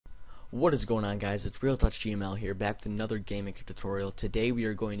What is going on, guys? It's RealTouchGML here, back with another Game Maker tutorial. Today we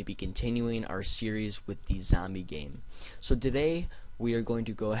are going to be continuing our series with the zombie game. So today we are going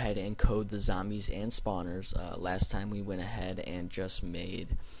to go ahead and code the zombies and spawners. Last time we went ahead and just made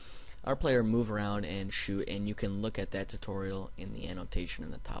our player move around and shoot, and you can look at that tutorial in the annotation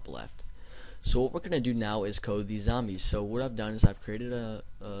in the top left. So what we're going to do now is code these zombies. So what I've done is I've created a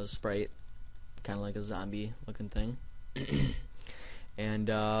sprite, kind of like a zombie looking thing. And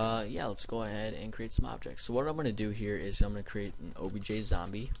yeah, let's go ahead and create some objects. So what I'm going to do here is I'm going to create an obj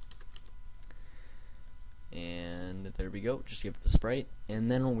zombie, and there we go. Just give it the sprite,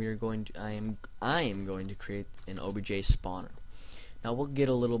 and then we are going to I am going to create an obj spawner. Now we'll get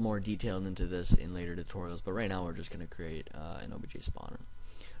a little more detailed into this in later tutorials, but right now we're just going to create an obj spawner.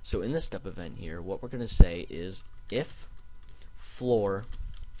 So in this step event here, what we're going to say is if floor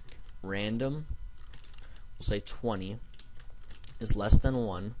random, we'll say 20, is less than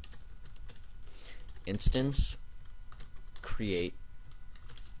 1, instance create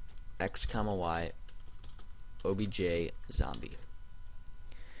x comma y obj zombie.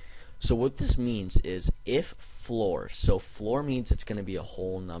 So what this means is if floor, so floor means it's going to be a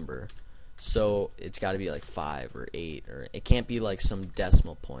whole number, so it's got to be like 5 or 8, or it can't be like some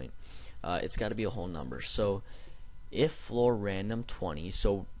decimal point. It's got to be a whole number. So if floor random 20,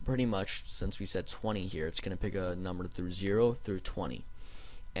 so pretty much since we said 20 here, it's going to pick a number through 0 through 20.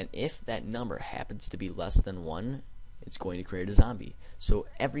 And if that number happens to be less than 1, it's going to create a zombie. So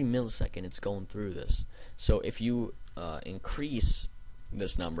every millisecond it's going through this. So if you increase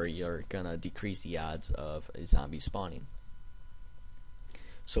this number, you're going to decrease the odds of a zombie spawning.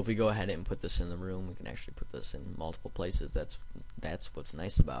 So if we go ahead and put this in the room, we can actually put this in multiple places. That's what's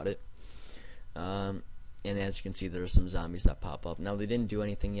nice about it. And as you can see, there are some zombies that pop up. Now they didn't do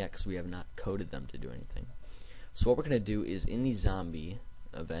anything yet because we have not coded them to do anything. So what we're going to do is in the zombie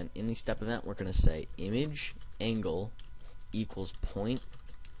event, in the step event, we're going to say image angle equals point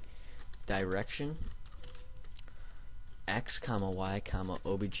direction x comma y comma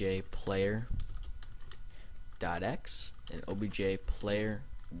obj player dot x and obj player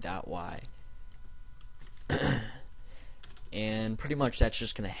dot y. And pretty much that's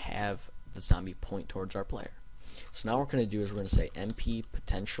just going to have the zombie point towards our player. So now what we're going to do is we're going to say MP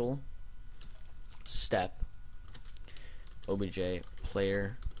potential step obj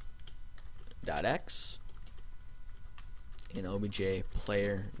player dot x and obj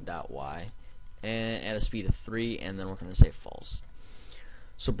player dot y, and at a speed of 3, and then we're going to say false.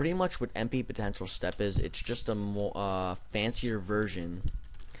 So pretty much what MP potential step is, it's just a more fancier version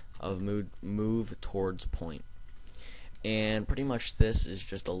of move towards point. And pretty much this is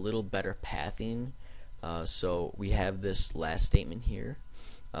just a little better pathing. So we have this last statement here,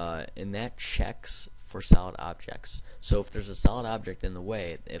 and that checks for solid objects. So if there's a solid object in the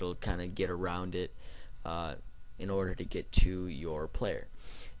way, it'll kind of get around it in order to get to your player.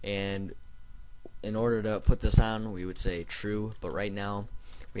 And in order to put this on, we would say true, but right now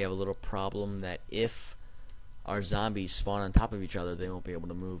we have a little problem that if our zombies spawn on top of each other, they won't be able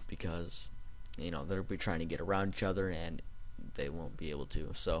to move because they'll be trying to get around each other and they won't be able to.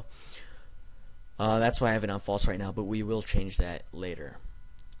 So that's why I have it on false right now, but we will change that later.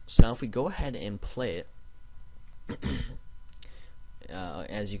 So now if we go ahead and play it,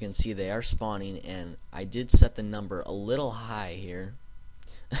 as you can see, they are spawning, and I did set the number a little high here.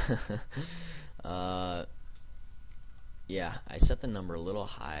 Yeah, I set the number a little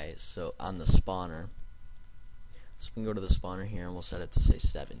high, so on the spawner. So we can go to the spawner here and we'll set it to say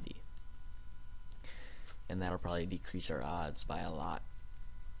 70. And that'll probably decrease our odds by a lot.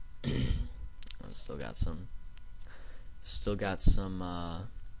 Still got some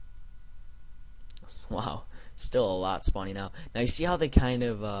wow, still a lot spawning out. Now you see how they kind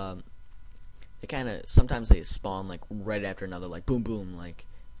of sometimes they spawn like right after another, like boom boom, like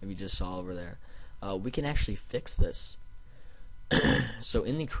we just saw over there. We can actually fix this. So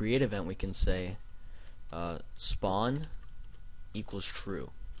in the create event we can say spawn equals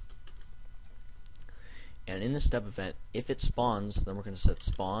true. And in the step event, if it spawns, then we're going to set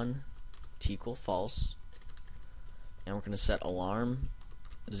spawn to equal false, and we're going to set alarm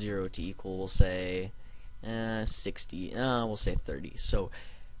 0 to equal, we'll say 60, we'll say 30. So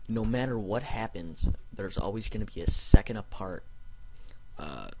no matter what happens, there's always going to be a second apart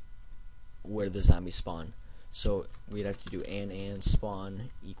where the zombies spawn. So we'd have to do and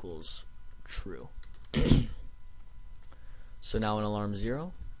spawn equals true. So now in alarm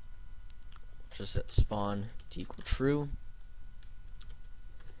 0, just set spawn to equal true,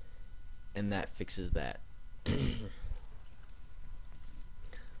 and that fixes that.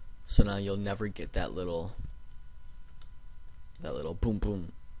 So now you'll never get that little boom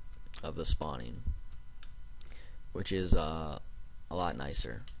boom of the spawning, which is a lot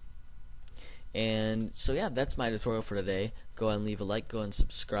nicer. And so yeah, that's my tutorial for today. Go ahead and leave a like, go ahead and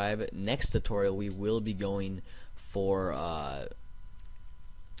subscribe. Next tutorial we will be going for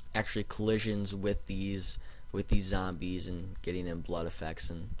actually collisions with these zombies and getting in blood effects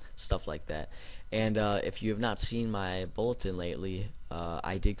and stuff like that. And if you have not seen my bulletin lately,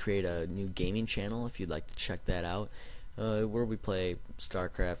 I did create a new gaming channel if you'd like to check that out, where we play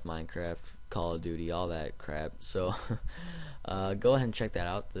StarCraft, Minecraft, Call of Duty, all that crap. So go ahead and check that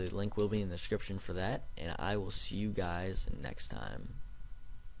out. The link will be in the description for that, and I will see you guys next time.